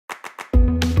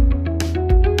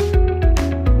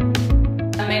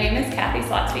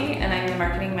Slotsky, and I'm the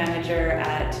marketing manager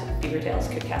at Beaver Tails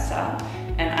Kukesta,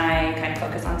 and I kind of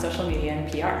focus on social media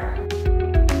and PR.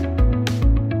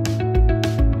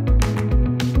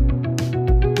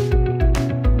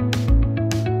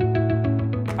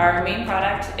 Our main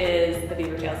product is the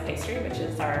Beaver Tails pastry, which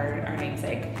is our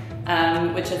namesake,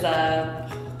 which is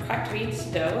a cracked wheat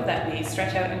dough that we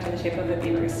stretch out into the shape of a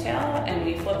beaver's tail, and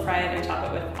we float fry it and top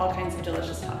it with all kinds of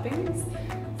delicious toppings.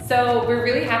 So we're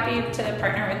really happy to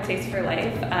partner with Taste for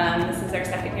Life. This is our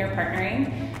second year partnering.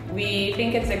 We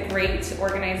think it's a great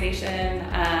organization.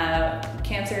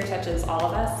 Cancer touches all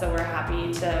of us, so we're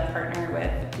happy to partner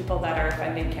with people that are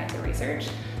funding cancer research.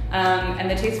 And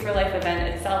the Taste for Life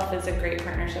event itself is a great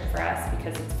partnership for us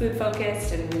because it's food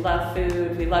focused and we love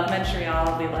food, we love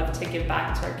Montreal, we love to give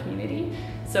back to our community.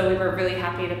 So we were really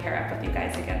happy to pair up with you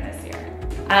guys again this year.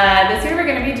 This year we're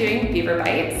going to be doing Beaver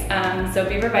Bites. So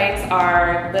Beaver Bites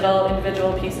are little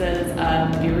individual pieces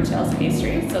of Beaver Tails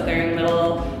pastry. So they're in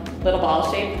little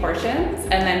ball-shaped portions,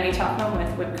 and then we top them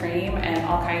with whipped cream and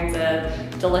all kinds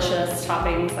of delicious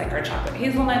toppings like our chocolate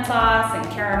hazelnut sauce and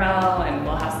caramel, and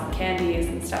we'll have some candies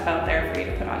and stuff out there for you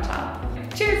to put on top.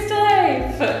 Cheers to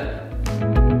life!